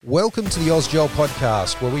Welcome to the AusGel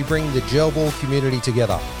podcast, where we bring the gel ball community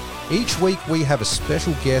together. Each week we have a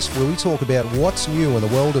special guest where we talk about what's new in the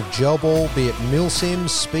world of gel ball, be it milsim,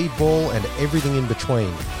 speedball, and everything in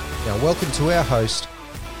between. Now, welcome to our host.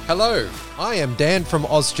 Hello, I am Dan from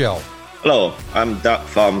AusGel. Hello, I'm Doug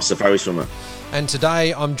from Safari Swimmer. And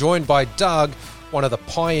today I'm joined by Doug, one of the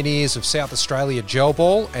pioneers of South Australia gel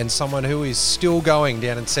ball and someone who is still going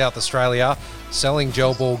down in South Australia selling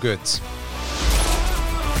gel ball goods.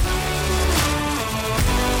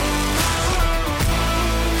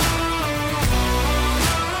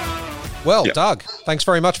 Well, yep. Doug, thanks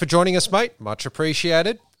very much for joining us, mate. Much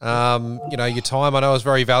appreciated. Your time I know is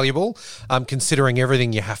very valuable, considering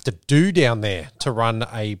everything you have to do down there to run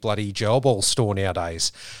a bloody gel ball store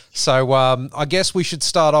nowadays. So I guess we should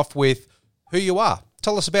start off with who you are.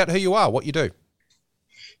 Tell us about who you are, what you do.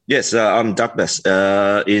 Yes, I'm Doug Best.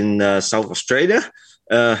 In South Australia,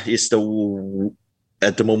 at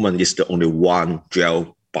the moment, it's the only one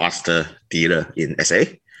gel buster dealer in SA.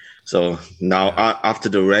 So now after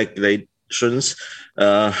the regulations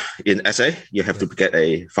in SA, you have to get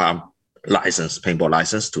a farm license, paintball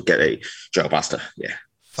license to get a gel buster. Yeah.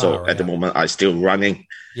 So at the moment, I'm still running.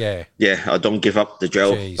 Yeah. Yeah, I don't give up the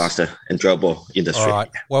gel buster and gel ball industry. All right.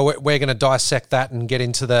 Well, we're going to dissect that and get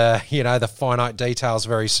into the finite details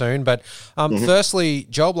very soon. But firstly,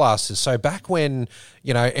 gel blasters. So back when,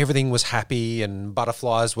 everything was happy and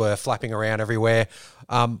butterflies were flapping around everywhere,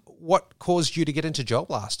 what caused you to get into gel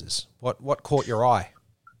blasters? What caught your eye?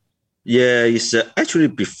 Yeah, it's actually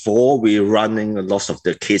before we running lots of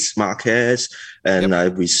the kids markets,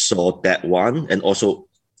 and we saw that one, and also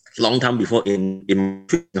long time before in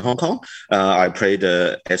Hong Kong, I played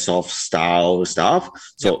the airsoft style stuff,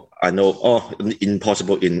 so I know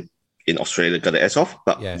impossible in Australia got the airsoft,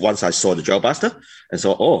 but once I saw the gel buster and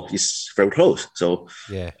saw it's very close, so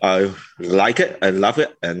I like it, I love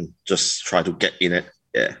it, and just try to get in it.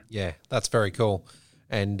 Yeah, that's very cool.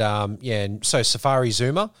 And and so Safari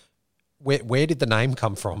Zoomer, where did the name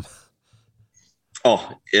come from?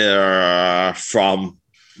 From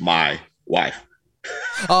my wife.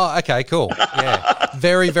 Oh, okay, cool. Yeah,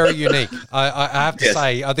 very, very unique. I have to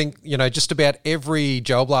say, I think, just about every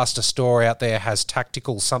gel blaster store out there has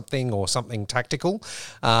tactical something or something tactical,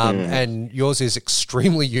 and yours is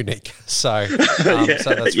extremely unique. So, so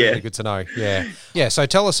that's really good to know. Yeah. Yeah, so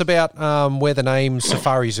tell us about where the name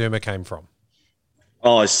Safari Zoomer came from.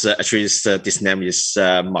 Oh, it's actually this name is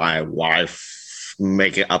my wife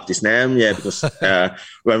making up this name, because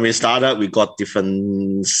when we started, we got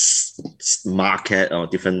different market or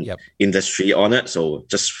different industry on it. So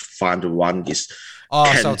just find the one is.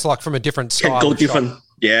 So it's like from a different style. Can go different,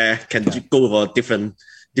 can go for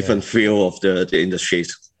different feel of the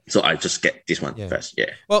industries. So I just get this one first. Yeah.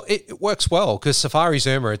 Well, it works well because Safari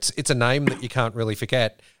Zoomer, it's a name that you can't really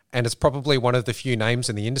forget. And it's probably one of the few names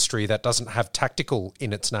in the industry that doesn't have tactical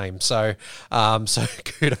in its name. So so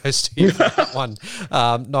kudos to you for that one.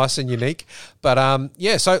 Nice and unique. But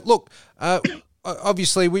so look,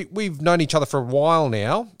 obviously we've known each other for a while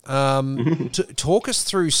now. Talk us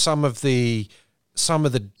through some of the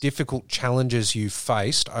difficult challenges you've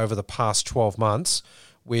faced over the past 12 months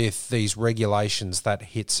with these regulations that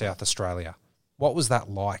hit South Australia. What was that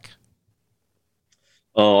like?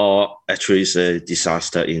 Actually, it's a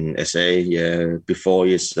disaster in SA. Yeah, before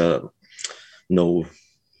it's no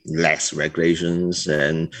less regulations,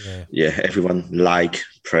 and everyone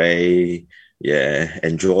play,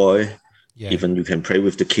 enjoy. Yeah. Even you can play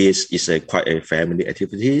with the kids. It's quite a family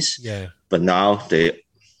activities. Yeah. But now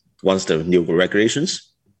once the new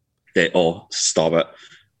regulations, they all stop it.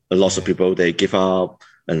 Lots of people they give up,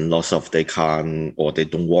 and lots of they can't or they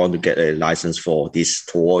don't want to get a license for this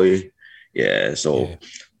toy.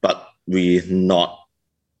 But we not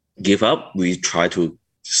give up. We try to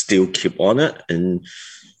still keep on it. And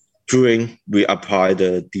during we apply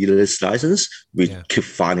the dealer's license, we keep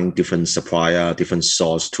finding different supplier, different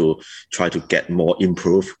source to try to get more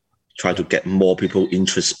improve, try to get more people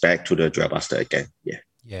interest back to the gel buster again. Yeah.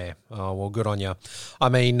 Yeah. Oh, well, good on you. I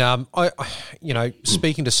mean,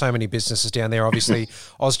 speaking to so many businesses down there, obviously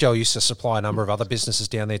AusGel used to supply a number of other businesses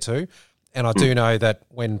down there too. And I do know that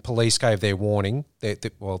when police gave their warning, they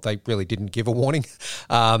really didn't give a warning.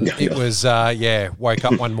 It was, woke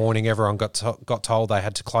up one morning, everyone got told they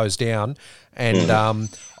had to close down. And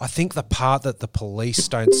I think the part that the police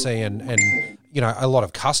don't see and a lot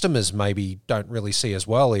of customers maybe don't really see as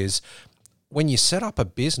well is when you set up a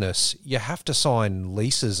business, you have to sign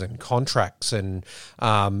leases and contracts and,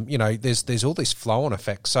 there's all this flow-on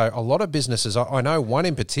effect. So a lot of businesses, I know one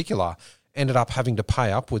in particular, ended up having to pay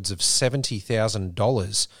upwards of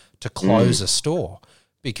 $70,000 to close a store.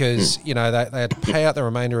 because, you know, they had to pay out the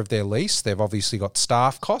remainder of their lease. They've obviously got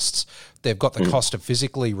staff costs. They've got the cost of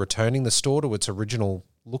physically returning the store to its original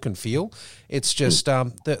look and feel. It's just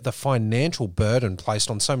the financial burden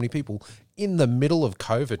placed on so many people in the middle of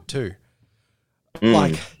COVID too.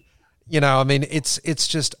 Like, you know, I mean, it's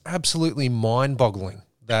just absolutely mind-boggling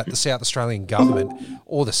that the South Australian government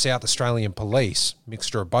or the South Australian police,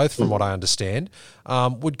 mixture of both from what I understand,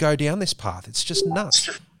 would go down this path. It's just nuts.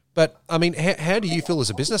 But, I mean, how do you feel as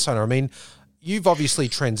a business owner? I mean, you've obviously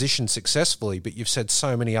transitioned successfully, but you've said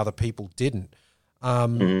so many other people didn't.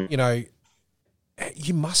 You know,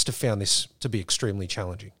 you must have found this to be extremely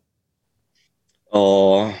challenging.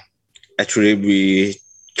 Actually, we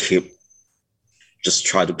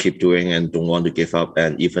try to keep doing and don't want to give up.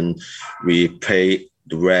 And even we pay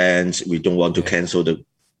the rent, we don't want to cancel the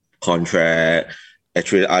contract.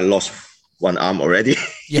 Actually, I lost one arm already.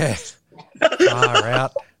 Yeah. Far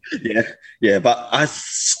out. Yeah. But I'm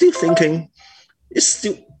still thinking this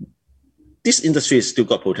industry is still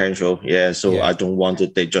got potential. Yeah. So I don't want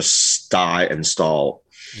it. They just die and stall.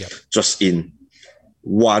 Yep. Just in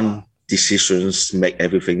one decisions make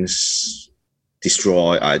everything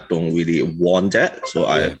destroy. I don't really want that. So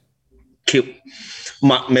I keep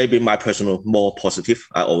maybe my personal more positive.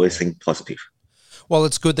 I always think positive. Well,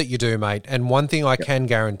 it's good that you do, mate. And one thing I can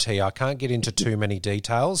guarantee, I can't get into too many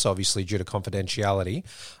details, obviously due to confidentiality,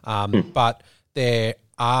 but there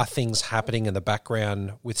are things happening in the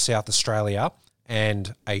background with South Australia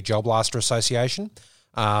and a JobLaster Association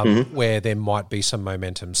where there might be some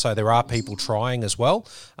momentum. So there are people trying as well.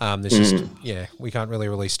 There's just, we can't really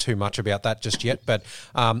release too much about that just yet, but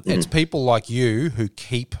it's people like you who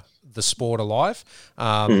keep the sport alive,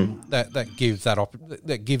 that gives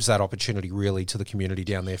that opportunity really to the community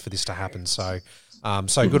down there for this to happen. So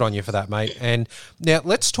good on you for that, mate. And now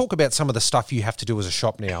let's talk about some of the stuff you have to do as a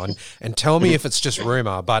shop now, and tell me if it's just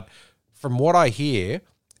rumor, but from what I hear,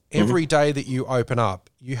 every day that you open up,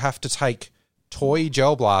 you have to take toy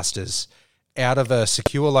gel blasters out of a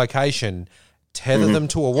secure location, tether them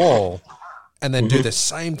to a wall, and then do the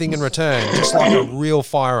same thing in return, just like a real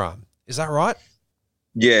firearm. Is that right?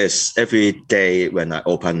 Yes, every day when I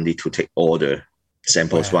open, need to take order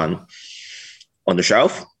samples one on the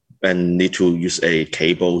shelf and need to use a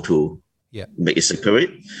cable to make it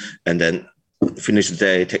separate, and then finish the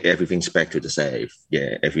day, take everything back to the safe.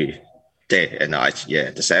 Yeah, every day and night,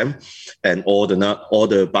 the same. And all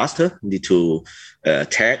the blaster need to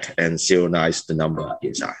tag and serialize the number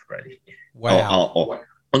inside, right? Wow. Or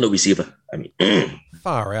on the receiver, I mean.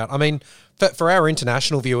 Far out. I mean, for our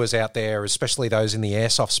international viewers out there, especially those in the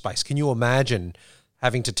airsoft space, can you imagine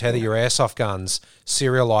having to tether your airsoft guns,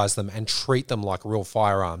 serialize them, and treat them like real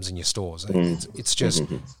firearms in your stores? It's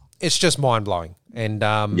just mind blowing. And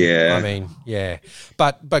I mean,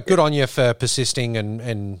 but good on you for persisting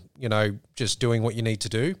and you know, just doing what you need to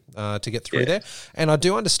do to get through there. And I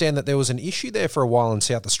do understand that there was an issue there for a while in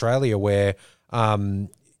South Australia where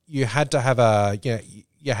you had to have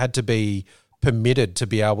you had to be permitted to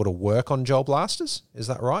be able to work on gel blasters. Is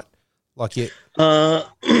that right? Like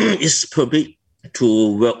it's permitted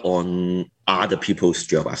to work on other people's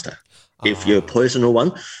gel blaster. If you're a personal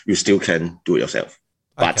one, you still can do it yourself,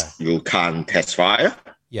 but you can't test fire.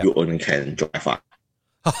 You only can dry fire.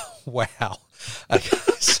 Oh, wow. Okay,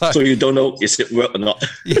 so you don't know is it work or not.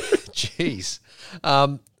 Jeez.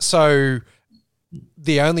 So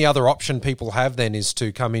the only other option people have then is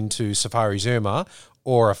to come into Safari Zuma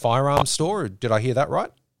or a firearms store. Did I hear that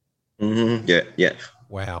right? Yeah.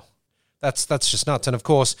 Wow. That's just nuts. And of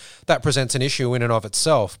course, that presents an issue in and of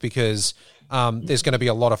itself because there's going to be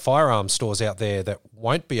a lot of firearms stores out there that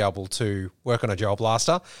won't be able to work on a gel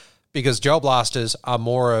blaster because gel blasters are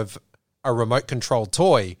more of a remote controlled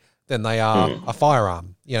toy than they are a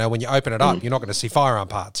firearm. You know, when you open it up, you're not going to see firearm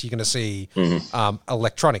parts. You're going to see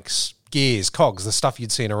electronics, gears, cogs, the stuff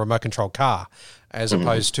you'd see in a remote controlled car, as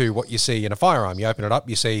opposed to what you see in a firearm. You open it up,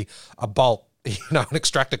 you see a bolt, you know, an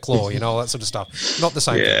extractor claw, you know, all that sort of stuff. Not the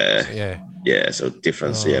same thing. Yeah, so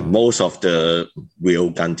difference. Most of the real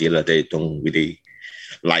gun dealer, they don't really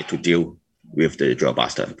like to deal with the gel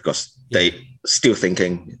blaster because they still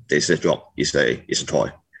thinking this is a job, it's a toy.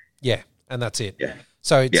 Yeah, and that's it. Yeah.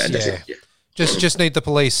 So it's just need the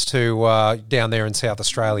police to down there in South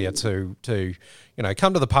Australia to you know,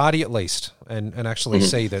 come to the party at least and actually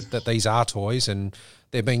see that these are toys and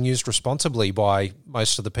they're being used responsibly by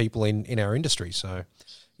most of the people in our industry. So,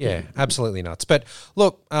 absolutely nuts. But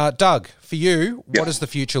look, Doug, for you, what does the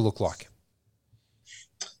future look like?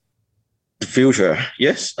 The future,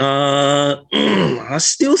 yes. I'm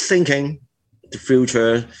still thinking the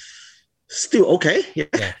future still okay.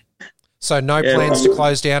 Yeah. So no plans to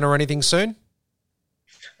close down or anything soon?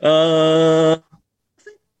 Uh,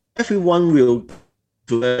 everyone will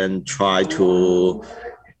do it and try to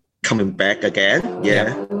coming back again.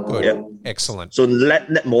 Yeah. Good. Yeah. Excellent. So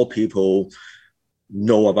let more people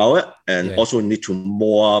know about it, and also need to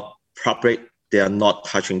more public. They are not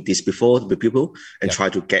touching this before the people and try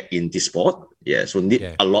to get in this sport. Yeah. So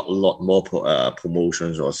need a lot more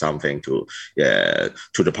promotions or something to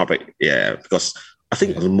the public. Yeah. Because I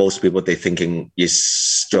think most people, they thinking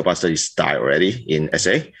is Joe Buster is die already in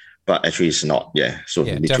SA, but actually it's not. Yeah. So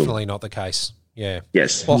definitely not the case. Yeah.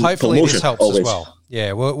 Yes. Well, hopefully this helps always as well.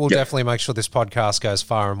 Yeah. We'll definitely make sure this podcast goes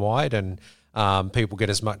far and wide and people get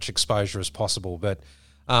as much exposure as possible. But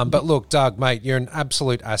look, Doug, mate, you're an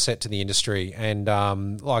absolute asset to the industry. And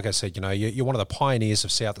like I said, you're one of the pioneers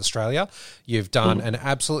of South Australia. You've done an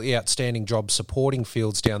absolutely outstanding job supporting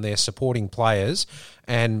fields down there, supporting players.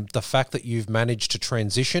 And the fact that you've managed to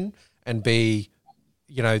transition and be,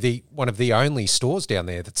 one of the only stores down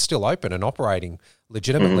there that's still open and operating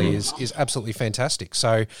legitimately is absolutely fantastic.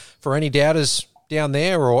 So for any doubters down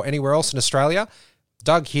there or anywhere else in Australia,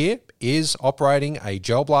 Doug here is operating a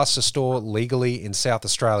Gel Blaster store legally in South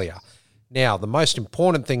Australia. Now, the most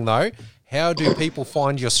important thing though, how do people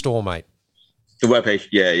find your store, mate? The webpage,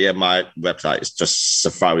 my website is just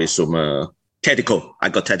Safari Zuma Tactical. I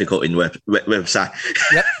got Tactical in website.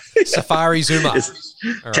 Yep, Safari Zuma. It's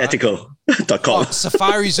tactical.com. Oh,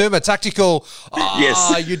 Safari Zuma Tactical. Oh,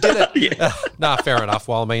 yes. You did it. Fair enough.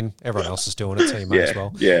 Well, I mean, everyone else is doing it, so you may as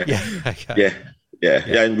well. Okay. Yeah,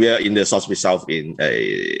 and we are in the South in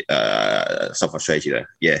South Australia.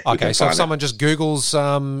 Yeah. Okay, so if someone just Googles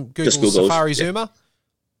Safari Zuma?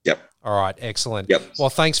 Yep. All right, excellent. Yep. Well,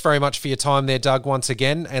 thanks very much for your time there, Doug, once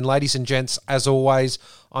again. And ladies and gents, as always,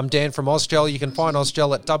 I'm Dan from Ozgel. You can find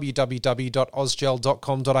Ozgel at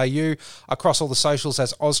www.ozgel.com.au, across all the socials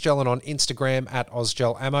as Ozgel, and on Instagram at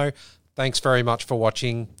OzgelAmmo. Thanks very much for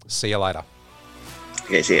watching. See you later.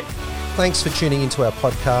 Okay, see you. Thanks for tuning into our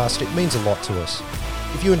podcast. It means a lot to us.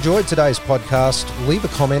 If you enjoyed today's podcast, leave a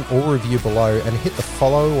comment or review below and hit the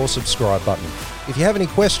follow or subscribe button. If you have any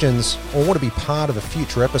questions or want to be part of a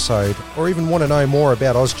future episode or even want to know more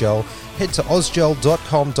about Ozgel, head to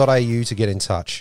ozgel.com.au to get in touch.